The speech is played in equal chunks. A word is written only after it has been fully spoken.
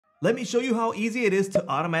Let me show you how easy it is to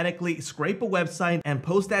automatically scrape a website and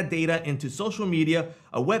post that data into social media,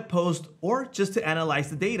 a web post, or just to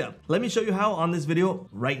analyze the data. Let me show you how on this video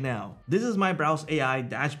right now. This is my Browse.ai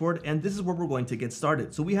dashboard, and this is where we're going to get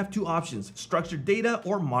started. So we have two options, structured data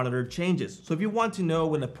or monitored changes. So if you want to know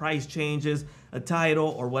when the price changes, a title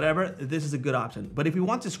or whatever, this is a good option. But if you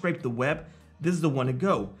want to scrape the web, this is the one to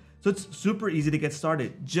go. So it's super easy to get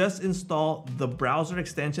started. Just install the browser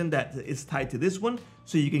extension that is tied to this one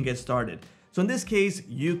so you can get started. So in this case,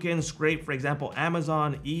 you can scrape, for example,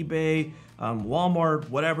 Amazon, eBay, Walmart,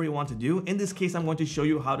 whatever you want to do. In this case, I'm going to show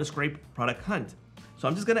you how to scrape Product Hunt. So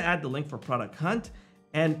I'm just gonna add the link for Product Hunt,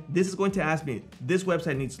 and this is going to ask me, this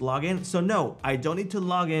website needs login. So no, I don't need to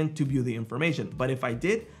log in to view the information. But if I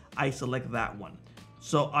did, I select that one.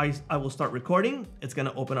 So I will start recording. It's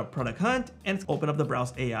gonna open up Product Hunt and open up the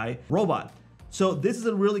Browse.ai robot. So this is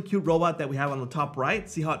a really cute robot that we have on the top right.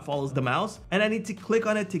 See how it follows the mouse? And I need to click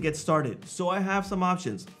on it to get started. So I have some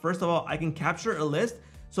options. First of all, I can capture a list.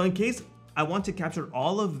 So in case I want to capture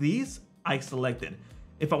all of these, I select it.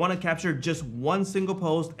 If I want to capture just one single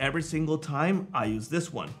post every single time, I use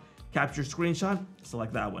this one. Capture screenshot,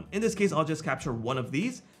 select that one. In this case, I'll just capture one of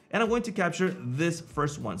these. And I'm going to capture this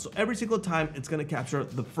first one. So every single time it's going to capture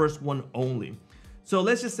the first one only. So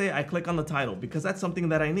let's just say I click on the title because that's something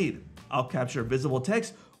that I need. I'll capture visible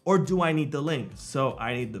text, or do I need the link? So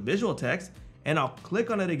I need the visual text, and I'll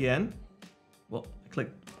click on it again. Well, I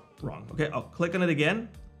clicked wrong. Okay, I'll click on it again.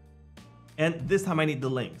 And this time I need the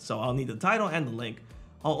link. So I'll need the title and the link.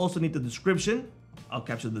 I'll also need the description. I'll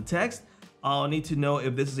capture the text. I'll need to know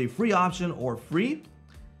if this is a free option or free.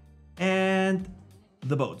 And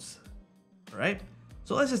the boats, all right?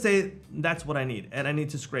 So let's just say that's what I need, and I need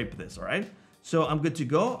to scrape this, all right? So I'm good to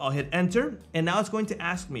go. I'll hit enter, and now it's going to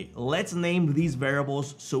ask me, let's name these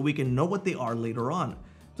variables so we can know what they are later on.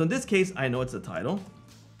 So in this case, I know it's a title,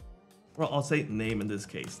 or I'll say name in this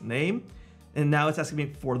case, name. And now it's asking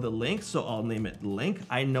me for the link, so I'll name it link.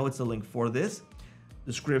 I know it's a link for this.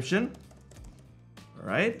 Description, all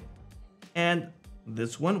right? And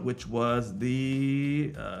this one, which was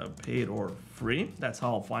the paid or free. That's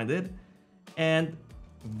how I'll find it. And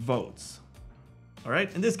votes. All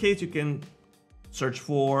right. In this case, you can search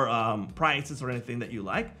for prices or anything that you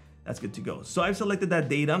like. That's good to go. So I've selected that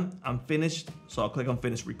data. I'm finished. So I'll click on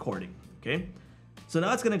finish recording. Okay. So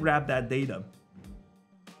now it's going to grab that data.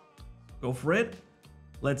 Go for it.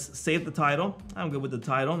 Let's save the title. I'm good with the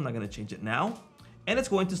title. I'm not going to change it now. And it's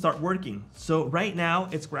going to start working. So right now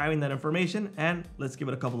it's grabbing that information, and let's give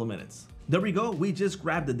it a couple of minutes. There we go. We just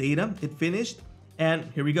grabbed the data. It finished, and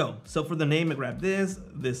here we go. So for the name, I grabbed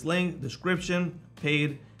this link, description,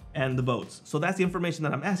 paid, and the votes. So that's the information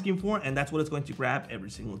that I'm asking for, and that's what it's going to grab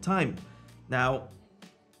every single time. Now,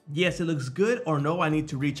 yes, it looks good, or no, I need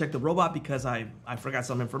to recheck the robot because I forgot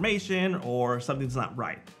some information or something's not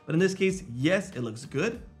right. But in this case, yes, it looks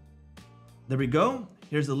good. There we go.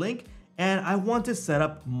 Here's the link. And I want to set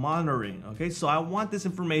up monitoring, okay? So I want this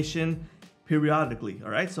information periodically,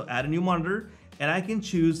 all right? So add a new monitor, and I can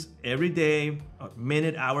choose every day,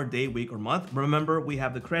 minute, hour, day, week, or month. Remember, we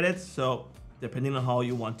have the credits, so depending on how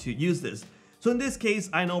you want to use this. So in this case,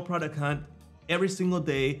 I know Product Hunt, every single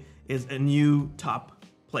day is a new top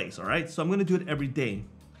place, all right? So I'm gonna do it every day.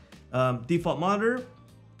 Default monitor,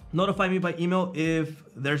 notify me by email if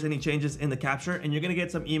there's any changes in the capture, and you're gonna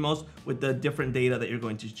get some emails with the different data that you're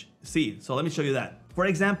going to see. So let me show you that. For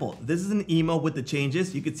example, this is an email with the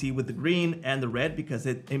changes. You could see with the green and the red because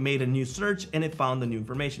it made a new search and it found the new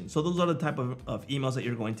information. So those are the type of emails that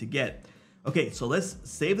you're going to get. Okay, so let's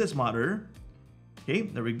save this monitor. Okay,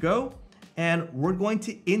 there we go. And we're going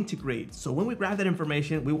to integrate. So when we grab that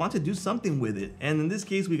information, we want to do something with it. And in this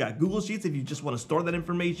case, we got Google Sheets if you just want to store that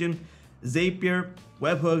information, Zapier,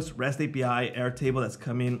 webhooks, REST API, Airtable that's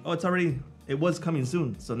coming. Oh, it was coming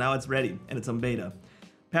soon. So now it's ready and it's on beta.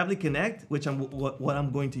 Pabbly Connect, which what I'm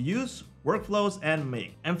going to use, workflows, and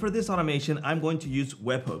make. And for this automation, I'm going to use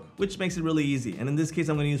webhook, which makes it really easy. And in this case,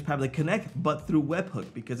 I'm going to use Pabbly Connect, but through webhook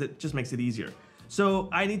because it just makes it easier. So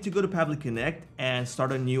I need to go to Pabbly Connect and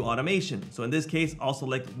start a new automation. So in this case, I'll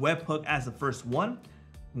select webhook as the first one.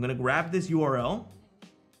 I'm going to grab this URL.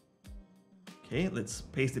 Okay, let's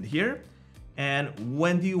paste it here. And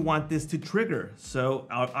when do you want this to trigger? So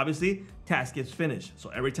obviously, task gets finished.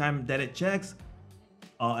 So every time that it checks,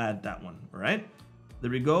 I'll add that one, all right?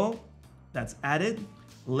 There we go, that's added.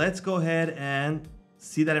 Let's go ahead and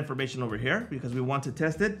see that information over here because we want to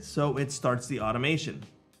test it, so it starts the automation.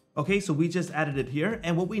 Okay, so we just added it here,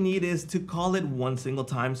 and what we need is to call it one single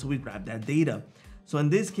time so we grab that data. So in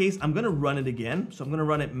this case, I'm gonna run it again. So I'm gonna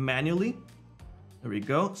run it manually. There we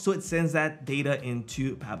go. So it sends that data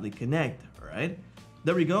into Pabbly Connect, all right?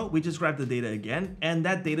 There we go. We just grabbed the data again, and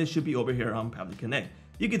that data should be over here on Public Connect.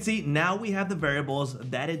 You can see now we have the variables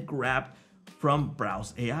that it grabbed from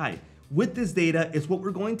Browse.ai. With this data is what we're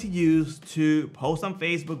going to use to post on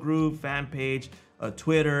Facebook group, fan page,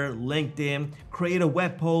 Twitter, LinkedIn, create a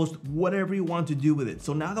web post, whatever you want to do with it.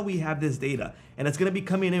 So now that we have this data and it's gonna be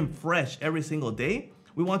coming in fresh every single day,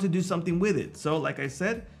 we want to do something with it. So like I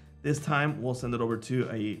said, this time we'll send it over to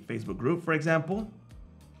a Facebook group, for example.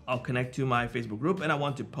 I'll connect to my Facebook group and I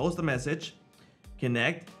want to post a message,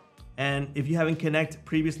 connect. And if you haven't connected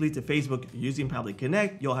previously to Facebook using Public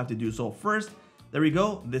Connect, you'll have to do so first. There we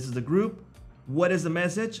go. This is the group. What is the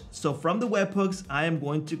message? So from the webhooks, I am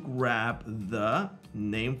going to grab the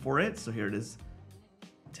name for it. So here it is,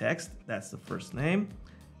 text. That's the first name.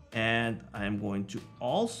 And I am going to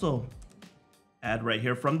also add right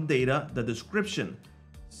here from the data, the description.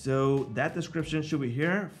 So that description should be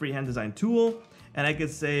here, freehand design tool. And I could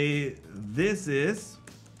say this is,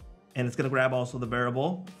 and it's gonna grab also the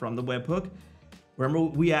variable from the webhook. Remember,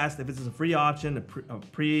 we asked if this is a free option, a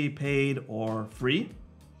prepaid or free.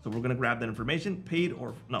 So we're gonna grab that information, paid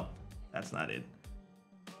or, no, that's not it.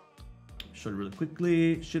 Show it really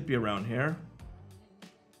quickly, should be around here.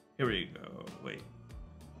 Here we go, wait.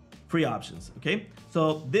 Free options, okay?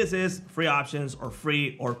 So this is free options or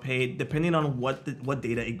free or paid, depending on what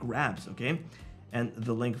data it grabs, okay? And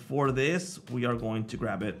the link for this, we are going to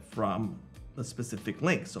grab it from the specific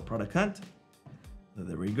link. So product hunt,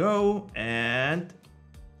 there we go. And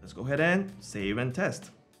let's go ahead and save and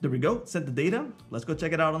test. There we go, set the data. Let's go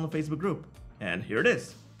check it out on the Facebook group. And here it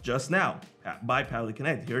is, just now, by Public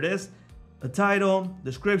Connect. Here it is, the title,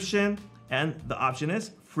 description, and the option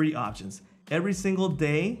is free options. Every single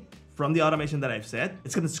day, from the automation that I've set,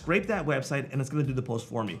 it's gonna scrape that website and it's gonna do the post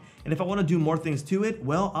for me. And if I wanna do more things to it,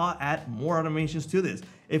 well, I'll add more automations to this.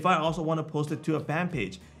 If I also wanna post it to a fan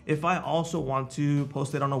page, if I also want to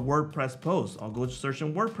post it on a WordPress post, I'll go search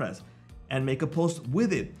in WordPress and make a post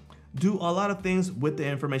with it. Do a lot of things with the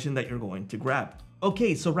information that you're going to grab.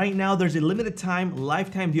 Okay, so right now there's a limited time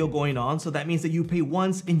lifetime deal going on. So that means that you pay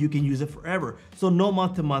once and you can use it forever. So no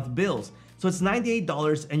month-to-month bills. So it's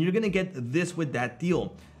 $98 and you're gonna get this with that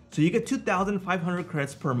deal. So you get 2,500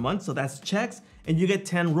 credits per month, so that's checks, and you get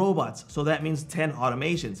 10 robots, so that means 10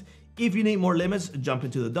 automations. If you need more limits, jump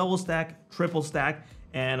into the double stack, triple stack,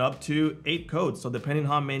 and up to 8 codes, so depending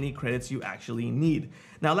on how many credits you actually need.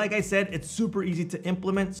 Now, like I said, it's super easy to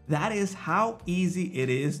implement. That is how easy it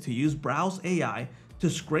is to use Browse.ai to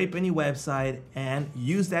scrape any website and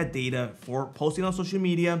use that data for posting on social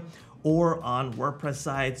media, or on WordPress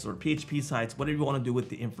sites or PHP sites, whatever you want to do with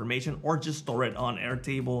the information, or just store it on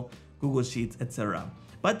Airtable, Google Sheets, etc.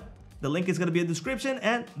 But the link is going to be in the description,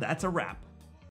 and that's a wrap.